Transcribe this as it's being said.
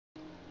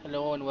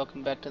Hello and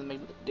welcome back to the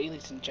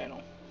McDaileyson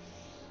channel.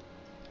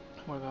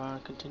 We're going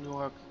to continue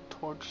our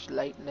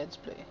Torchlight Let's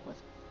Play with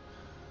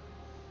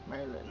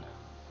Marilyn.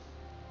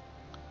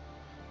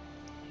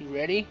 You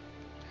ready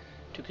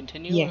to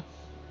continue Yeah.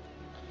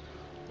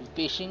 with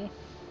fishing?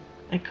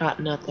 I caught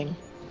nothing.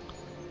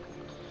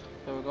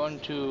 So we're going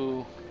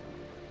to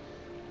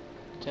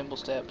temple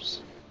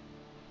steps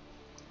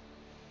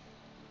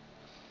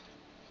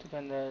to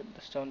find the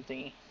stone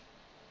thingy.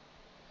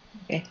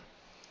 Okay.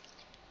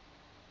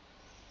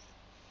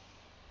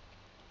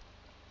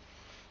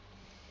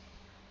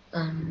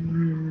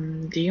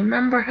 Do you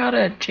remember how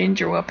to change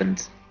your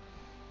weapons?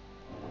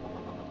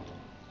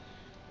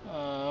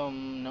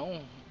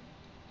 No.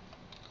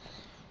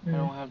 I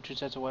don't have two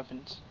sets of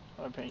weapons.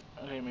 Okay,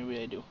 maybe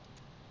I do.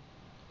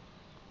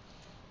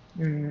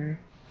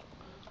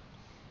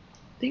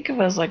 Think of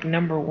it as like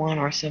number 1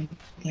 or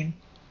something.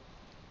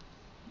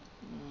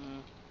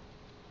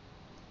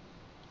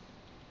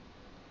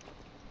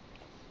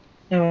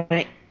 No,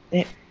 wait.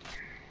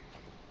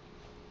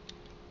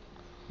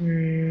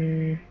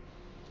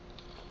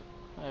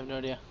 I have no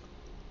idea.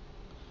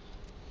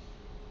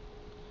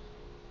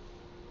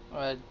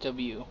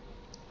 W.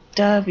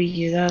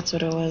 W, that's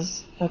what it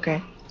was.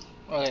 Okay.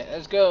 Okay,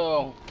 let's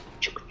go.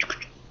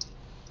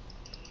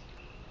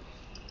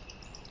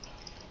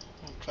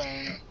 I'm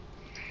trying.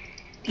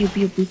 Pew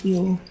pew pew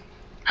pew.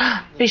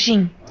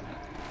 Fishing!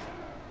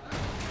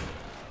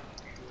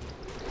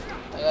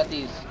 I got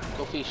these.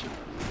 Go fishing.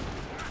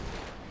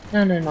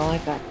 No, I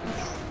got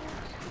this.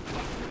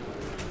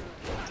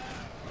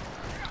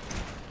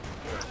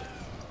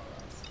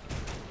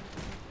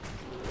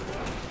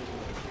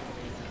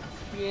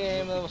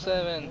 Yeah, I'm level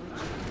 7.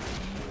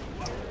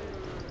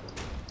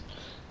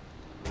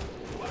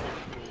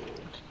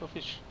 Go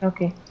fish.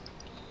 Okay.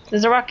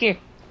 There's a rock here.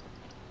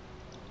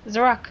 There's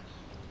a rock.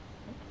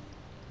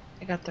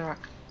 I got the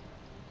rock.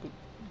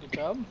 Good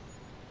job.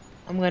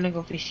 I'm gonna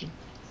go fishing.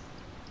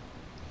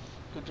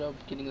 Good job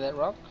getting that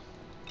rock.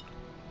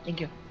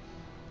 Thank you.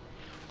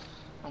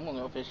 I'm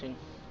gonna go fishing.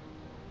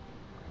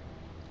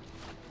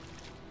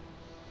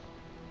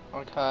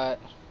 I caught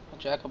a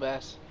jackal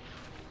bass.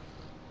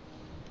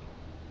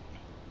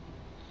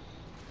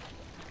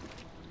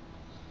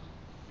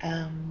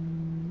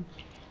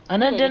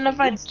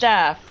 Unidentified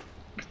staff.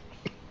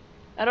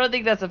 I don't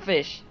think that's a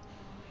fish.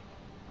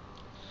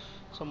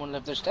 Someone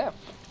left their staff.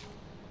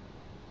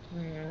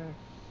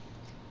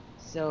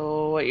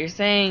 So what you're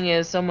saying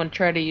is someone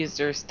tried to use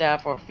their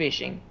staff for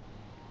fishing.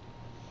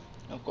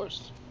 Of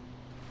course.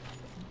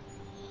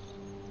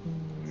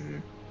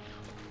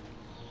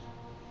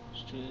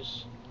 Let's do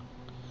this.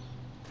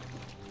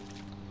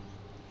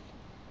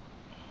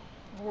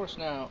 Of course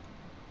now.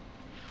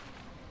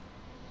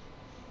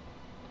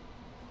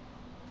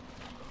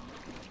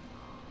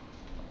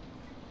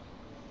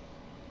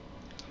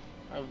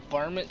 A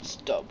varmint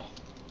stub.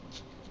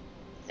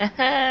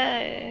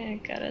 I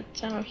got a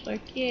ton of shark,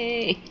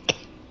 yay!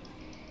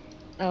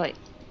 Oh wait.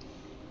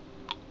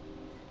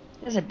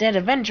 There's a dead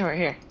adventurer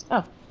here.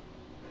 Oh.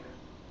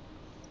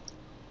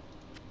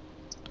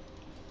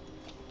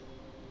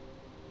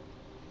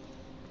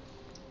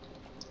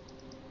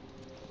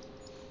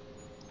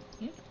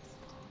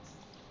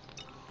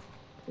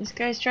 This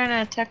guy's trying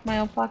to attack my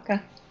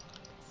alpaca.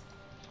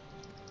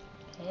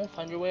 Well,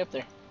 find your way up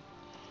there.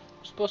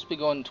 We're supposed to be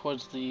going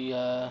towards the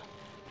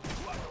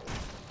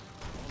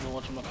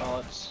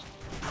whatchamacallits.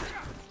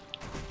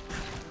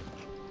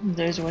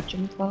 There's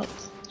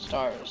whatchamacallits.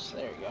 Stars.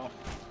 There you go.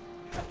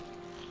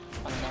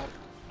 On the map.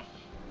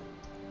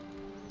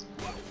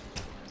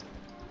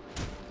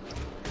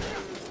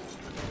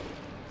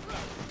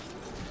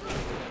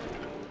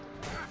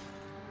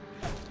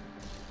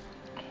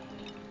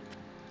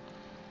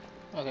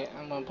 Okay,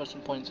 I'm gonna put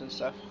some points and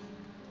stuff.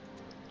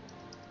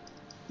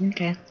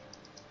 Okay.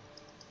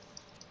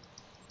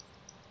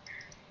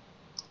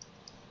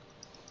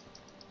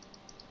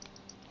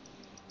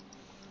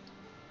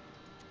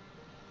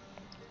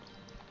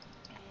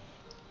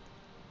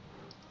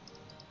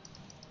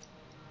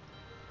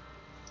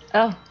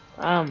 Oh,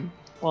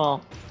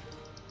 well,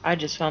 I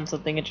just found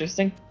something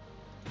interesting.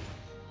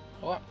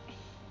 What?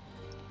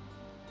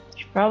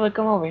 You should probably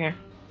come over here.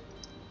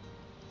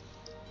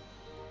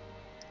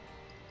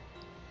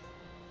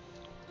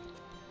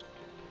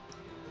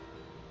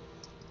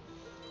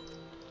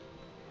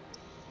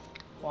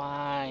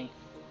 Why?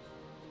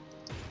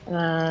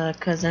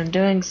 'Cause I'm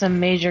doing some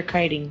major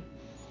kiting.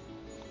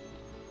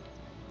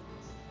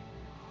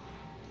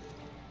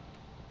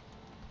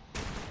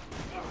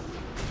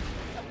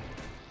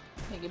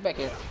 Hey, get back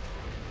here.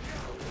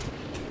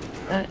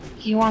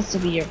 He wants to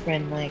be your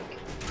friend, Mike.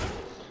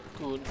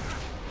 Good.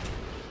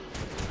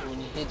 When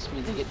he hits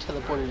me, they get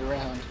teleported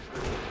around.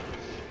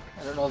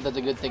 I don't know if that's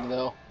a good thing,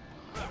 though.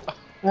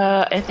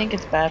 I think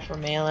it's bad for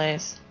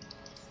melees.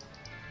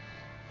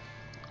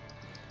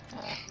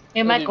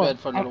 Hey, Michael,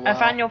 I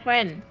found your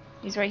friend.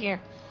 He's right here.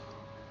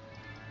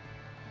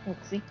 Look,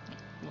 see?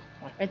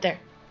 Right there.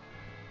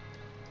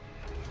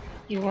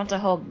 He wants a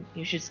hug.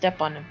 You should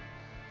step on him.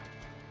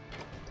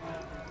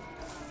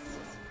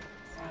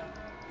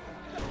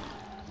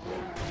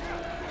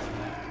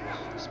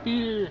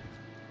 spear.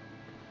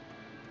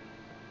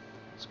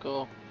 Let's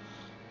go.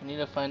 I need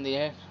to find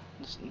the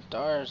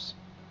stars.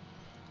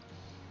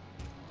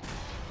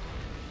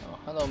 Oh,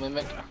 hello,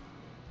 Mimic.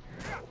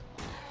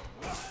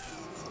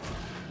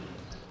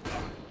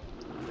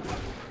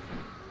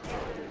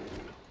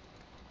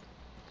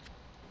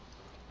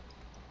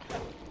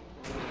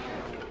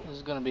 This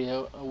is gonna be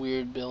a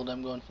weird build.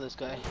 I'm going for this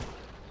guy.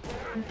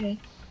 Okay.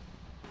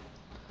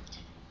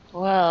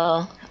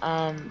 Well,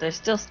 there's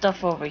still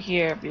stuff over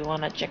here if you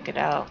want to check it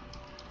out.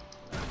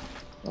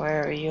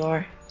 Where you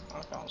are.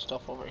 I found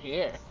stuff over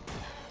here.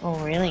 Oh,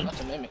 really?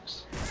 Lots of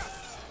mimics.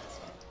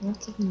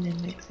 Lots of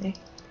mimics, eh?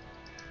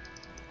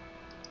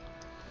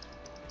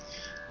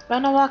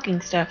 Found a walking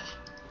stuff.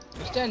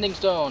 A standing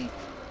stone.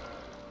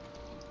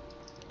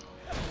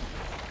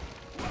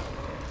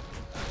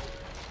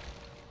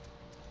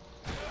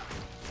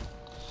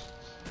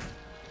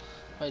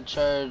 My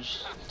charge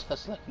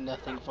does like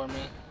nothing for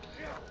me.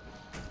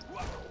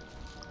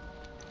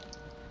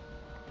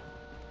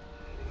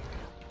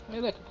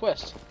 Maybe like a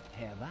quest.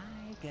 Have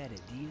I got a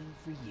deal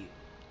for you?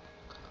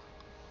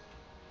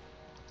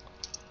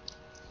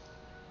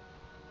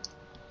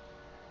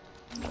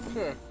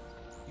 Sure.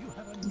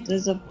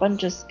 There's a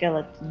bunch of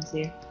skeletons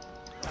here.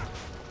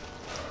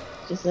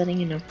 Just letting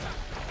you know.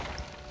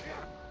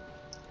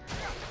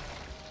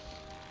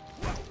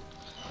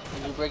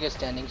 Did you break a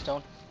standing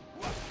stone?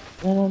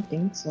 I don't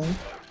think so.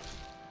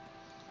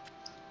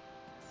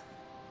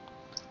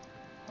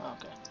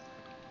 Okay.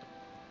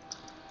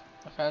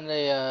 I found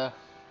a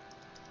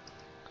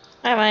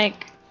Hi,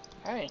 Mike.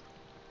 Hey.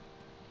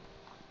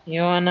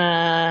 You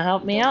wanna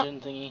help me out? Dungeon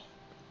thingy.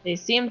 They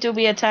seem to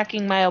be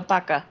attacking my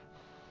alpaca.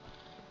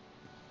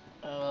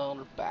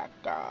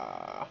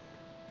 Alpaca.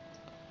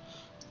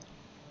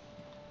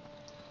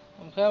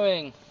 I'm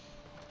coming.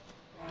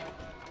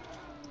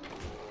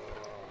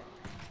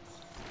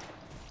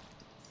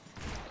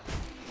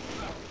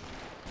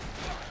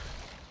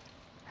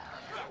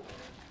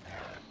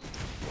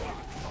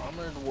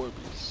 Armored war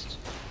beast.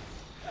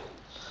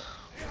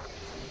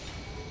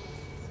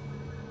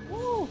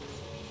 Woo!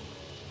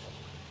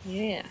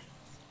 Yeah.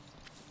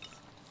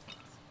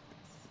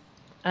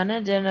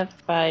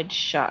 Unidentified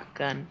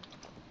shotgun.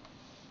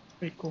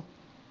 Pretty cool.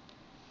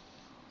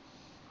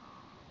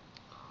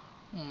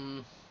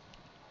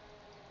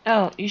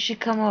 Oh, you should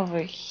come over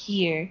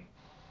here.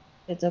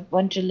 There's a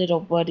bunch of little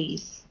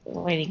buddies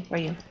waiting for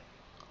you.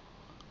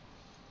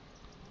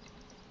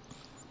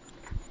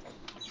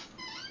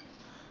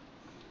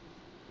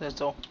 That's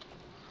all.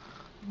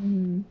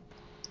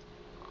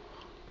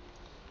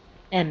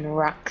 And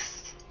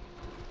rocks.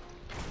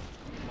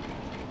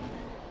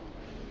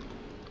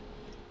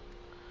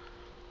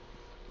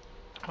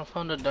 I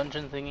found a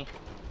dungeon thingy.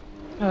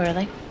 Oh,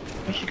 really?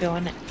 We should go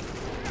in it.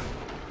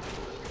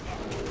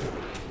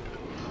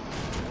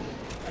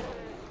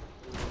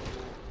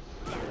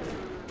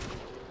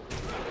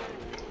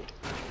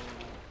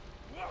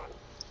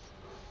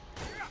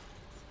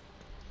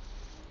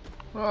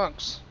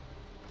 Rocks.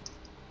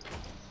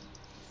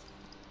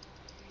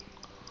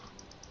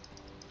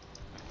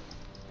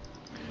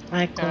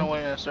 Michael. Kinda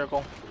went in a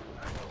circle.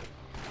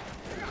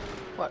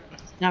 What?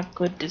 It's not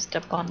good to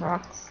step on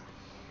rocks.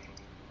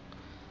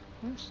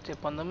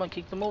 Step on them and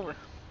kick them over.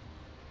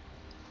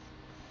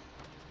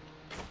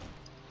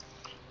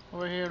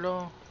 Over here,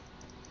 though.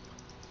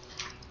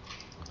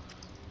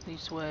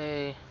 This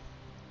way.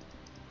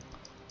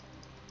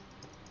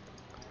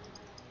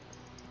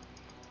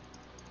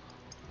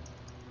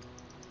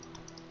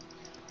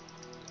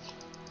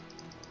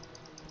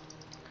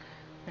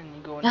 And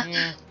you go in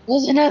here.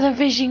 There's another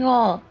fishing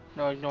hole.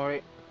 No, ignore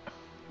it.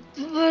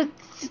 But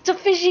it's a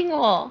fishing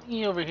hole.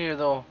 You over here,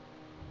 though.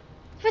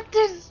 But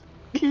there's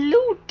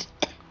loot.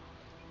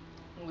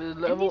 The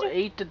level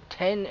 8 to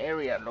 10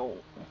 area, no.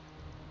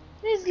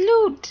 There's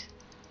loot.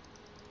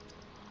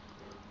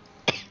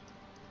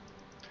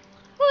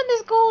 Oh, and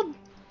there's gold.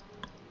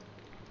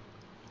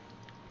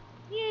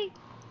 Yay.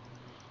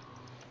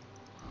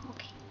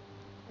 Okay.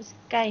 This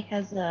guy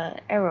has a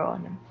arrow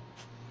on him.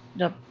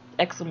 The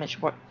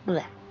exclamation mark.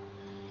 Bleh.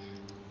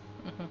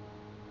 I'm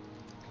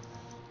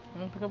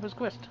gonna pick up his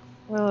quest.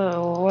 Where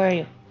are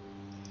you?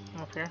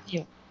 Up here.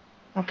 You.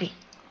 Okay.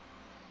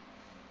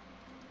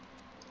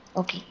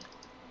 Okay.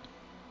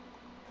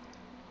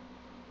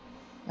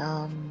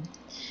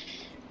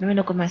 Let me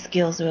look at my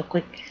skills real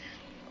quick.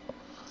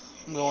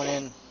 I'm going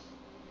in.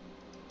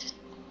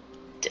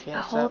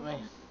 Can't stop me.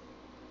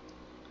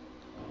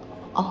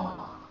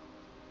 Oh.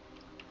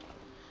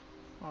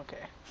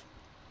 Okay.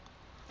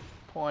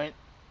 Point.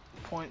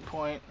 Point.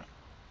 Point.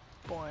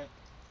 Point.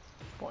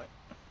 Point.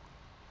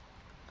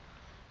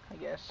 I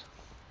guess.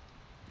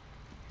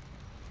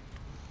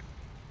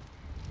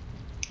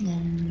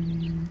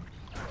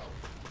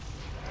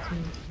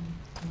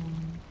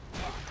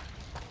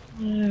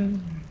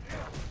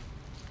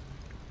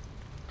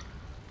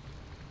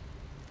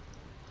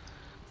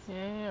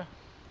 Yeah.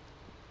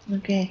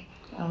 Okay.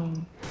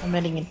 I'm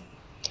heading in.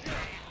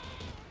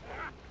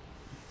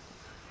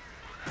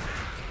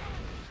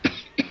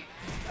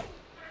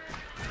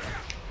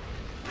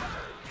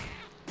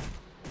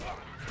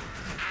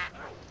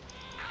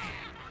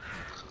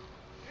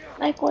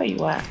 Mike, where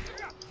you at?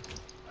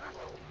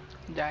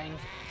 Dying.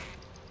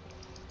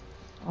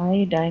 Why are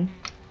you dying?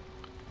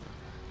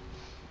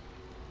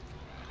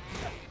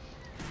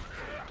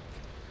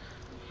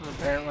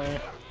 Apparently,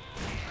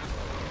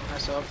 I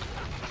suck.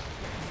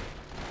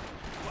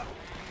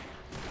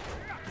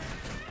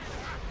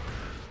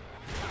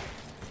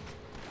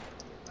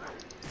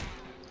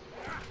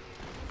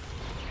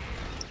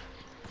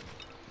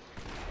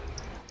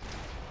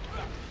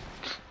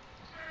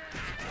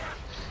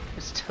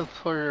 It's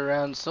teleported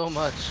around so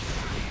much.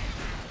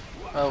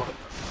 Oh.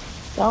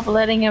 Stop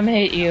letting him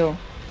hit you.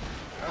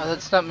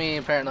 That's not me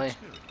apparently.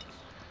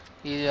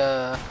 He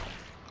had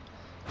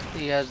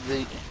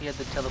the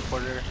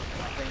teleporter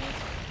thingy.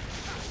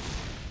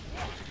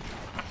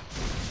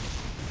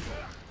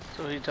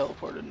 So he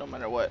teleported no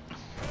matter what.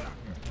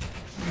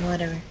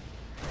 Whatever.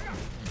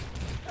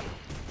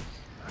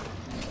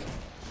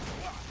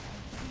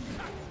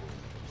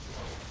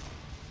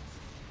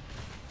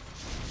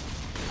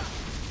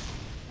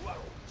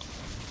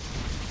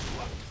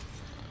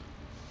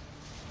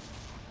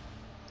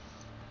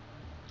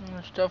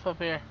 There's stuff up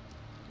here.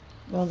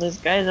 Well, this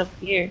guy's up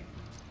here.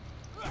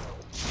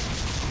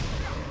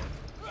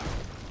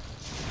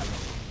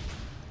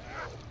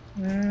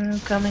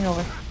 Coming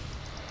over.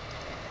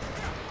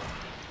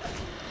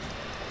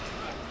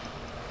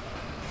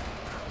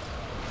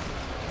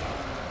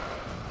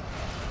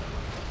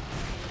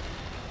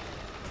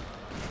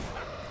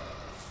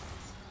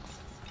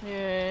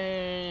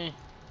 Yay!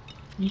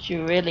 You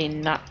should really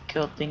not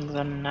kill things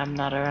when I'm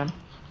not around.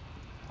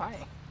 Why?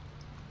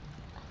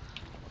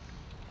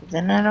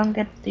 Then I don't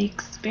get the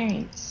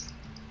experience.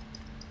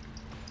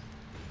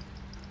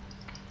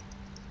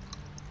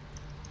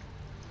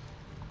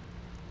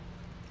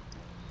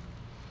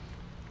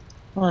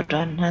 Hold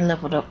on, I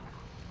leveled up.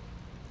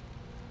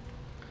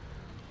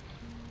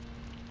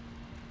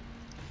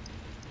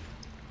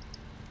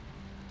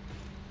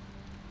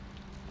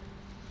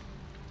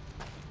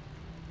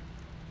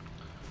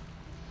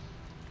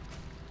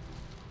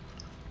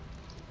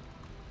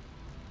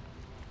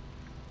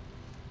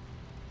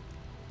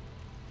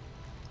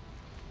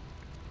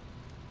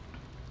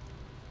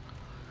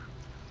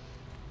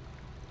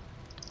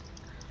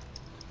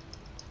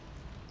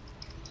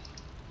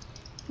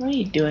 What are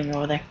you doing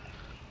over there?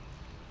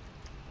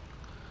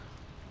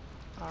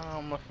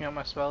 I'm looking at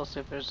my spells, see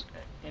if there's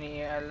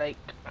any I like.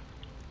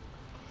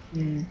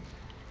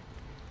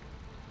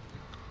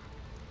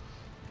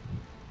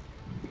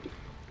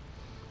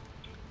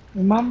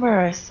 Remember,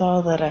 I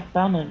saw that I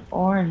found an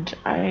orange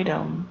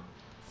item.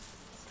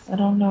 I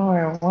don't know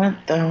where it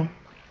went though.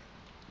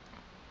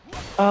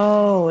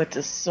 Oh, it's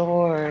a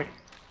sword.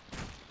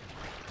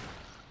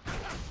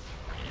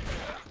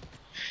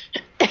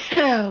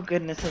 Oh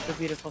goodness, that's a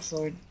beautiful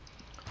sword.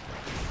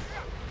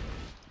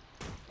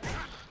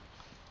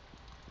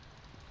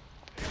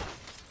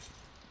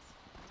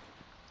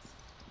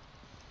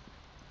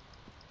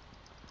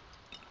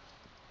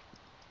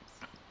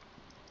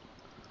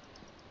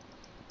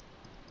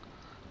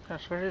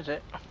 Gosh, where is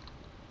it?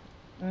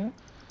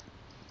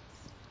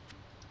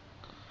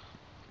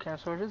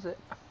 Gosh, where is it?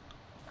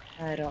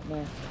 I don't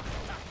know.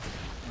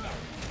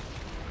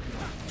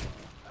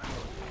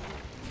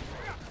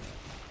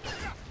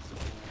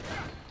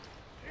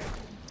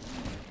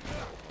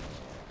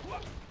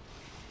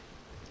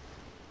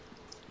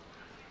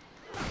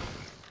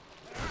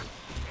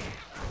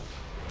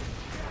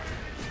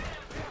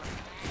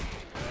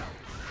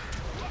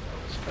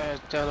 This guy is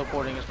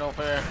teleporting, it's no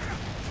fair.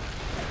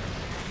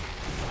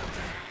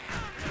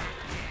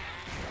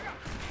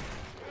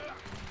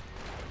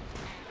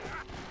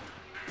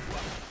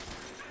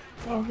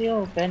 Well,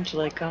 he'll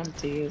eventually come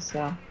to you,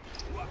 so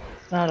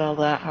it's not all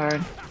that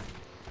hard.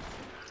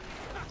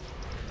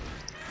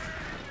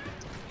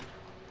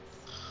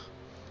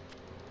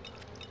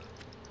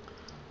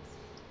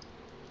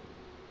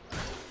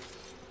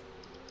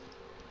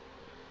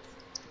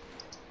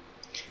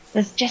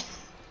 Let's just...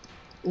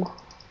 Ooh.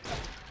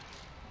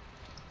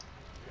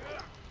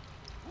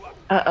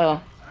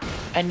 Uh-oh.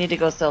 I need to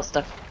go sell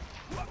stuff.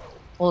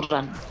 Hold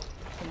on.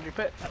 In your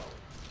pit.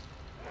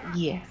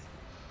 Yeah.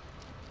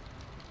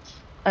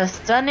 A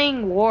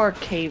stunning war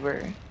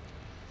caber.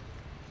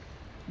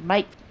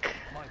 Mike.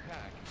 My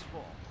pack is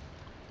full.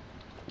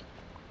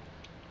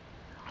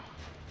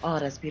 Oh,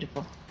 that's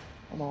beautiful.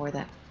 I'm gonna wear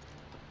that.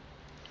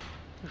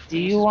 Do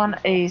you want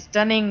a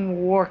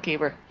stunning war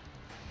caber?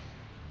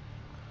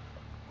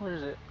 What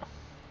is it?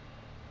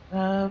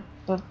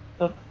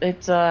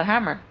 It's a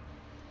hammer.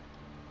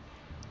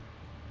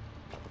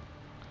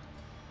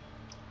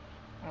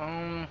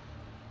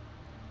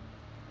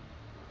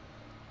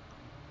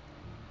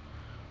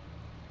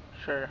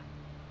 Sure.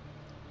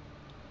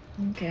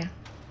 Okay.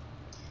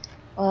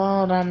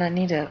 Hold on, I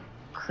need to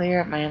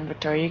clear up my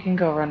inventory. You can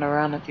go run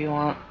around if you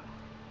want.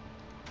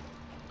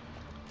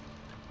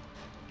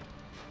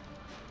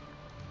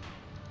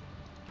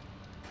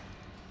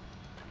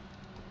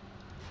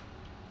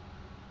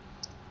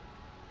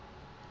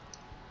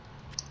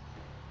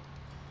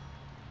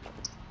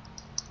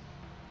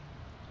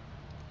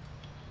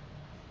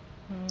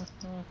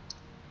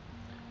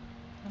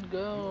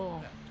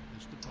 go.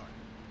 Is departed.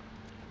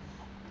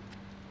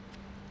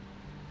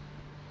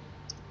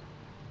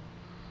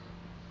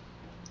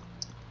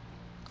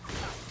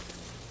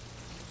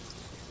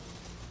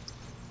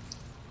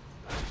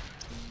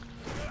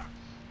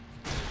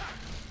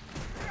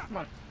 Come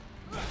on.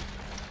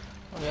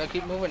 Oh yeah,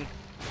 keep moving.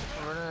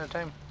 We're running out of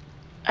time.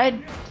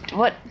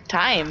 What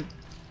time?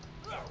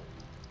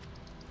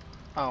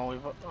 Oh,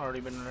 we've already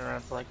been running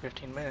around for like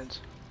 15 minutes.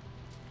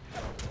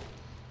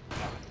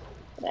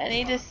 I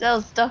need to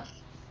sell stuff.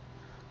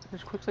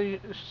 Just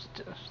quickly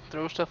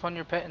throw stuff on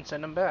your pet and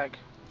send them back.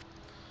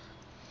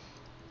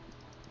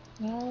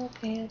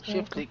 Okay.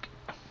 Shift click.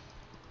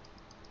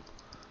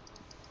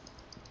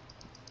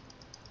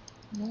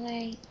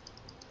 Right.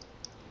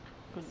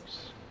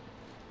 Goodness.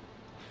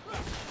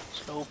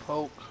 Slow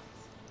poke.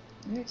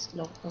 Where's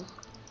slow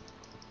poke?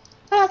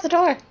 Oh, it's a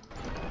door.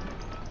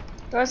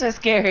 Doors are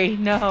scary.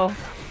 No.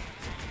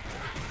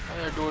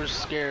 Why are doors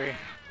scary?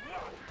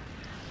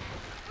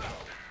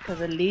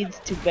 Because it leads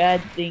to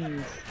bad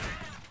things.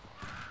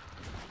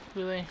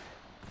 Really?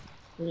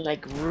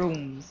 Like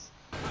rooms.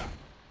 I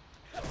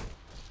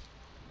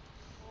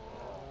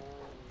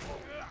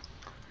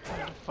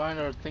have to find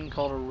a thing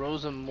called a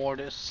Rosa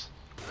Mortis.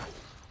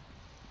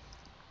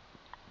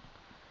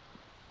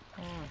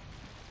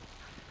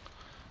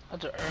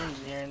 Lots of urns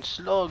in here and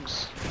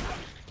slugs.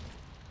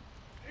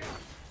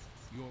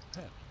 Your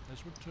pet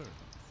has returned.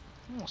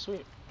 Oh,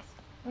 sweet.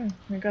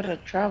 We got a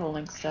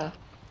traveling stuff.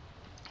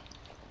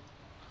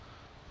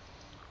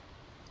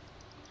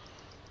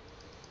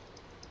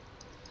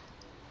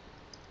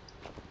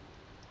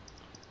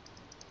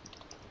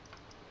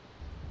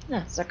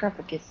 Yeah,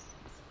 sarcophagus.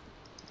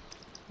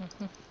 Oh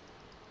man.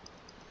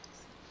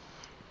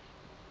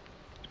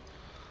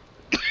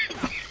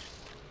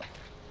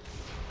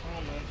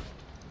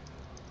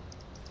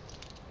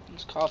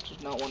 This cough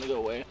does not want to go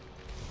away.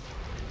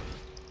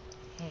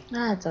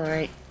 Ah, it's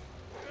alright.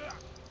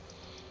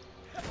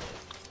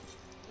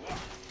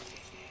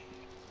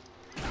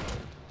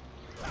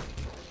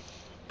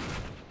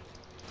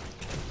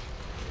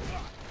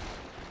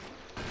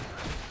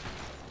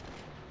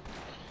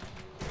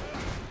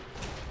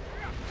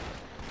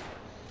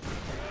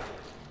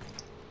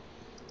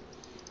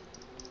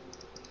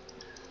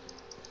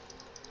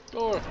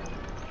 Door.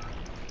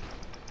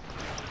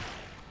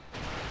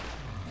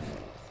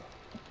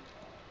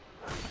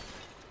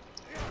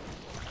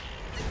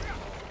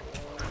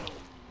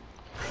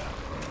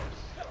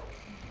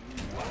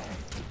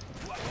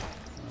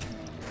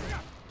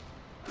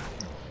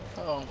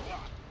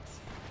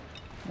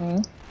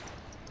 Oh.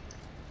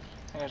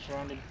 I got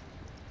surrounded.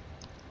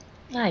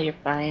 Ah, you're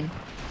fine.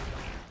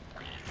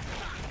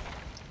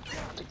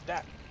 Take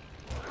that.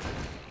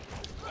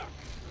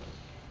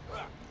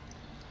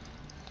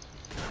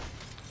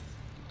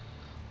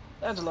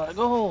 That's a lot of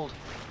gold.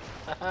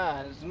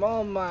 Haha, it's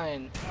all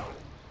mine.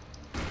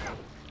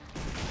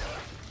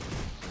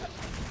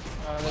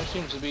 There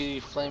seems to be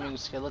flaming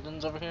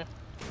skeletons over here.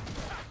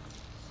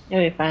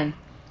 You'll be fine.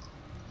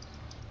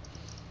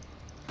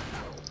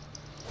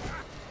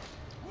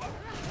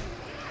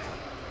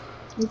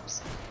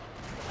 Oops.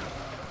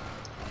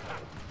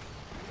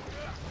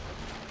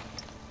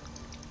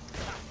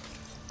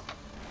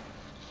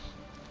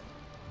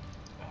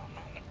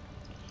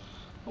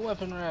 A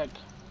weapon rack.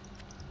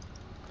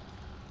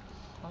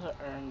 Other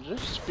urns.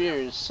 This spear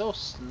is so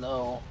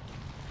slow.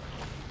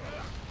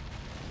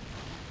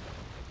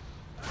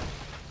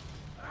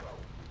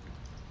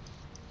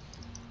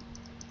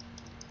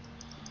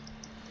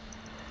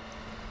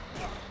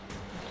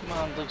 Come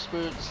on, Black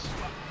Spirits.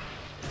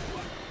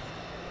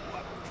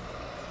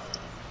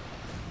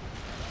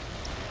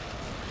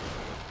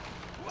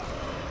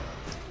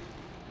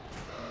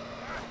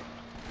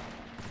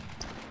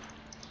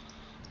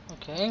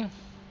 Okay.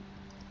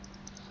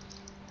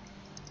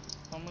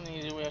 How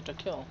many do we have to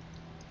kill?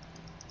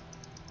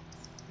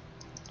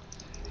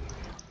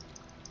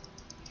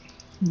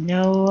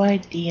 No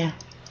idea.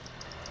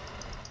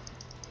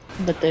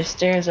 But there's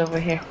stairs over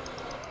here.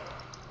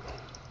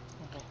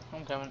 Okay,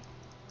 I'm coming.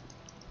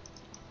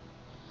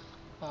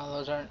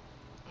 Those aren't.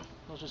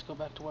 Let's just go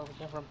back to where we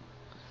came from.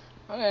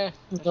 Okay,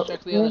 let's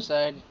check the other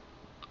side.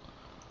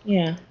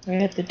 Yeah, we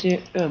have to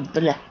do.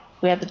 Blah.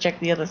 We have to check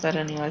the other side,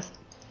 anyways.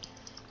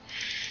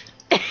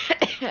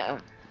 More.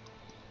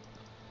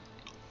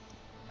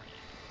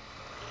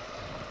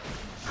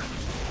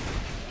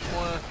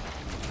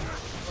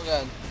 Oh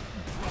god.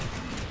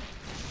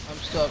 I'm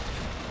stuck.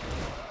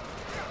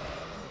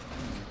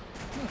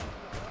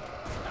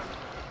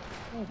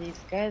 Oh, these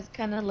guys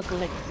kind of look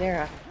like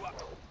Zara.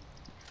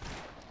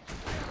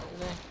 Do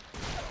they?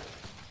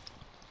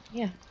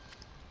 Yeah.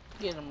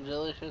 Get them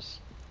delicious.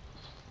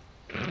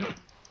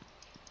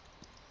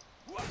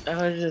 I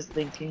was just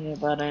thinking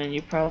about it, and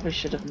you probably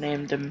should have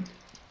named them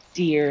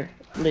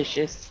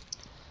Dear-licious.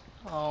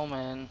 Oh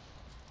man.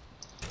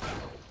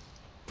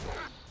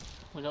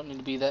 We don't need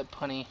to be that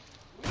punny.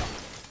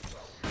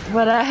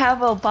 But I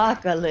have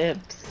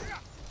apocalypse.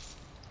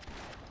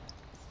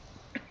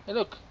 Hey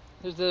look,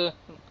 there's the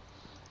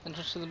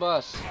entrance to the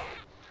boss.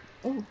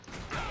 Oh,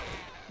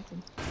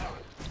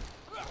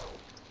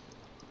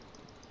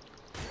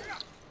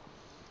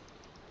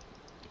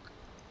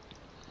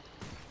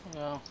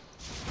 No.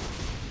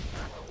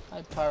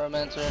 Hi,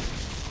 Pyromancer.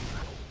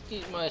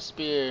 Eat my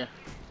spear.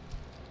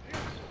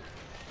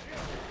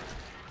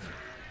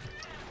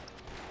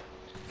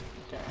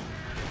 Okay.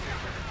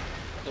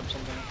 Pick up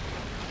something.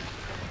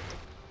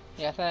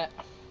 Yeah, that.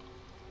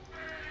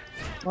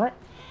 What?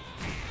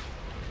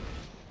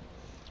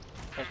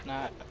 If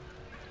not.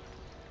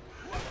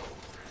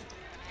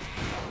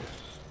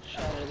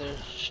 Shatter their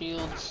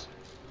shields.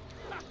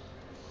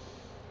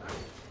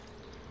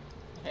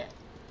 Okay.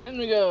 In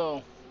we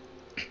go.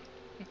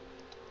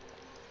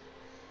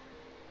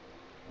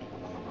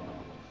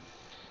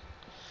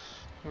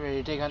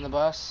 Ready to take on the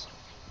boss?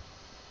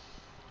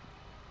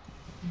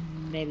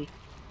 Maybe.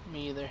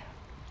 Me either.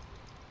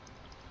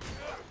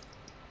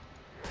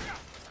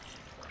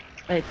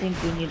 I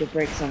think we need to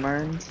break some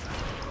urns.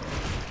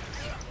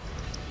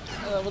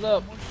 What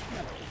up?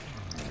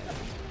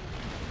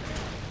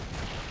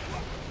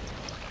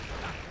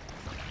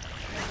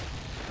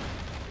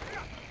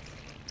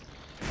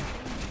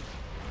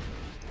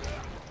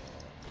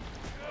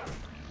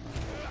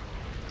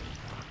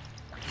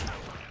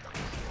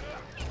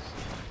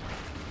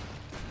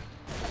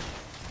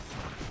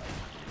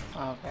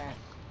 Okay.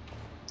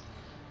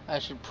 I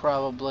should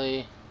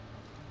probably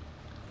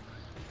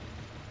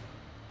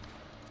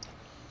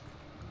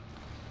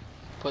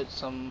put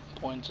some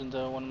points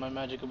into one of my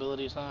magic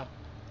abilities, huh?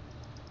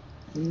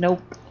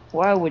 Nope.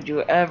 Why would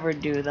you ever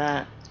do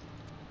that?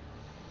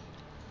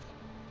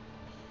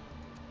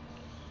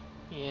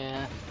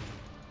 Yeah.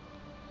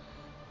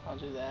 I'll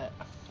do that.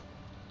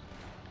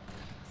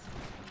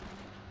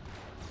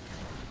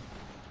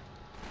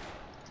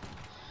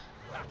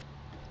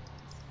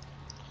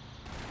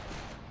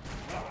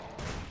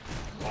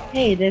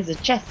 Hey, there's a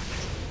chest.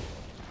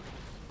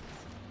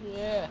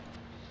 Yeah.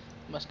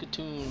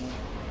 Musketoon.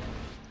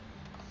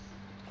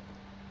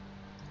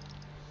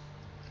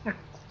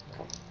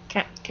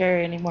 Can't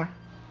carry anymore.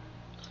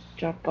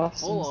 Drop off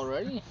Full some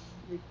already?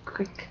 really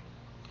quick.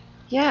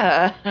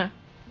 Yeah.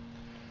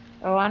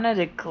 I wanted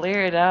to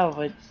clear it out,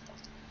 but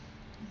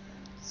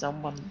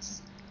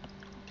someone's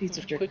piece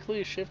of jerk.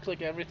 Quickly shift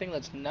like everything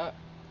that's not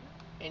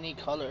any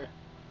color.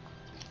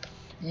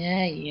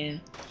 Yeah.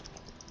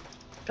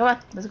 Come on,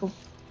 let's go.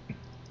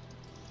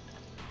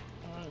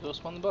 Alright, go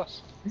spawn the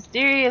boss.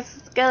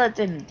 Mysterious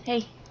skeleton.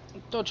 Hey.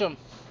 Touch him.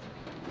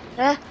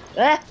 Ah.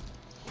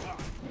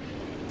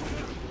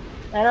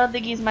 I don't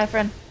think he's my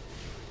friend.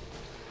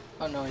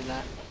 Oh no, he's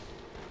not.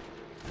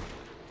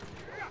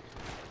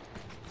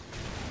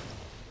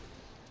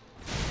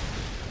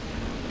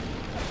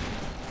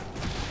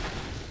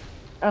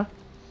 Oh.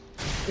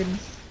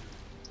 Goodness.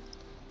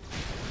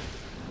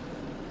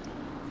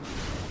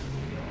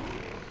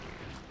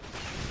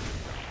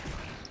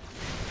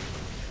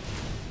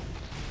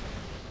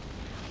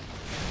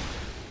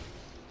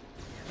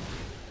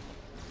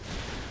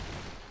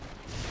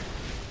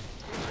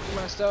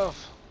 My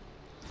stuff.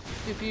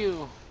 Pew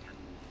pew.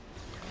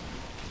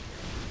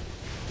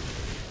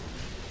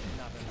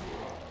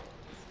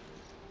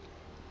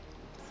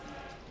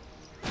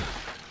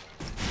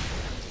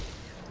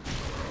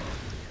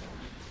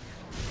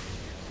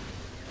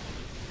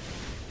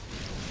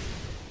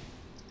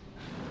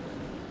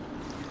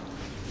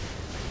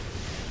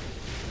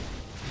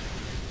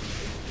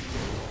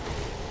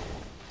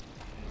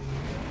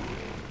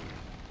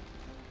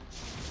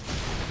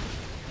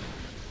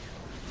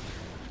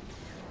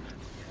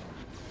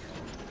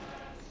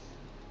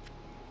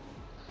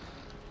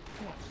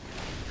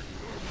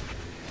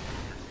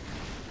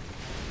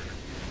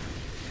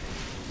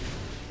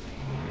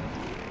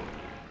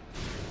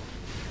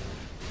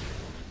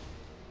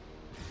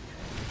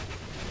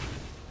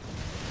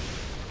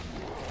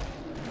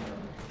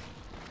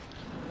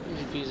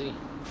 Easy peasy.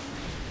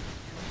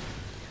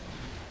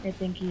 I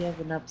think he has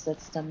an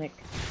upset stomach.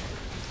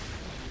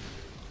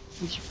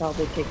 You should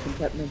probably take some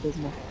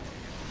Pepto-Bismol.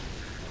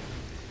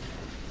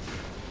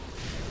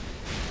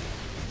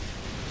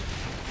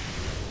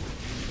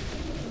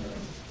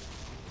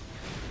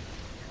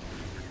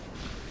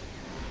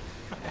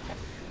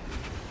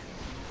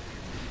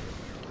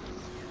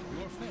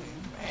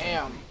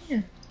 Bam.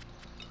 Yeah.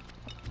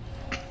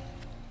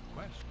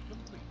 Quest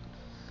complete.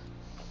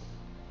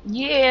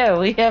 Yeah,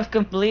 we have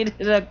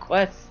completed a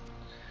quest.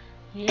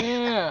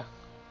 Yeah.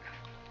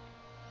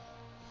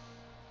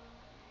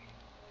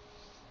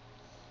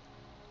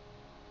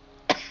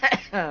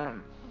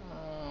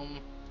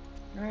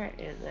 Where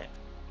is it?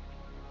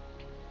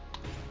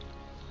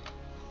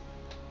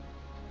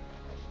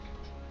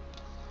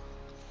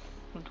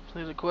 We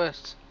completed the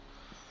quest.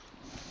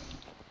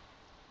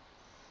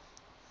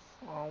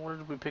 Oh, what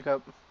did we pick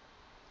up?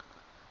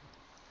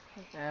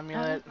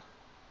 Amulet.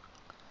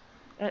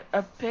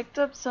 I picked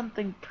up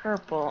something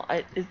purple.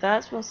 Is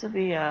that supposed to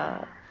be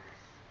oh.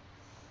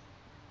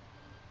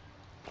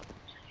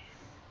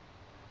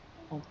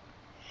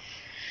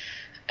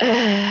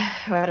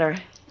 Whatever.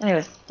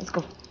 Anyways, let's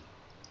go.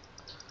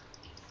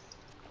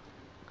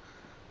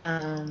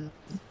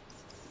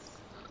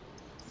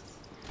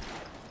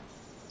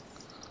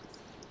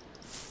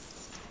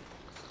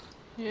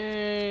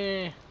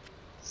 Yay.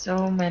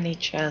 So many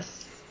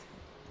chests.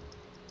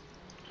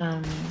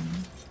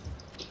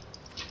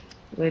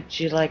 Would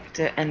you like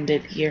to end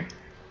it here?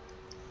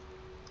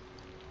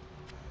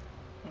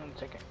 1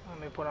 second.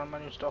 Let me put on my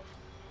new stuff.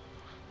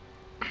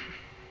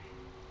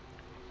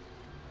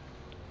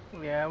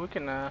 Yeah, we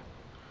can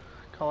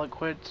call it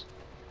quits.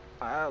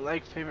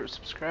 Like, favorite,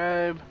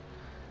 subscribe,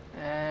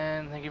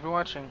 and thank you for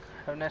watching.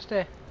 Have a nice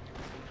day.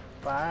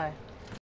 Bye.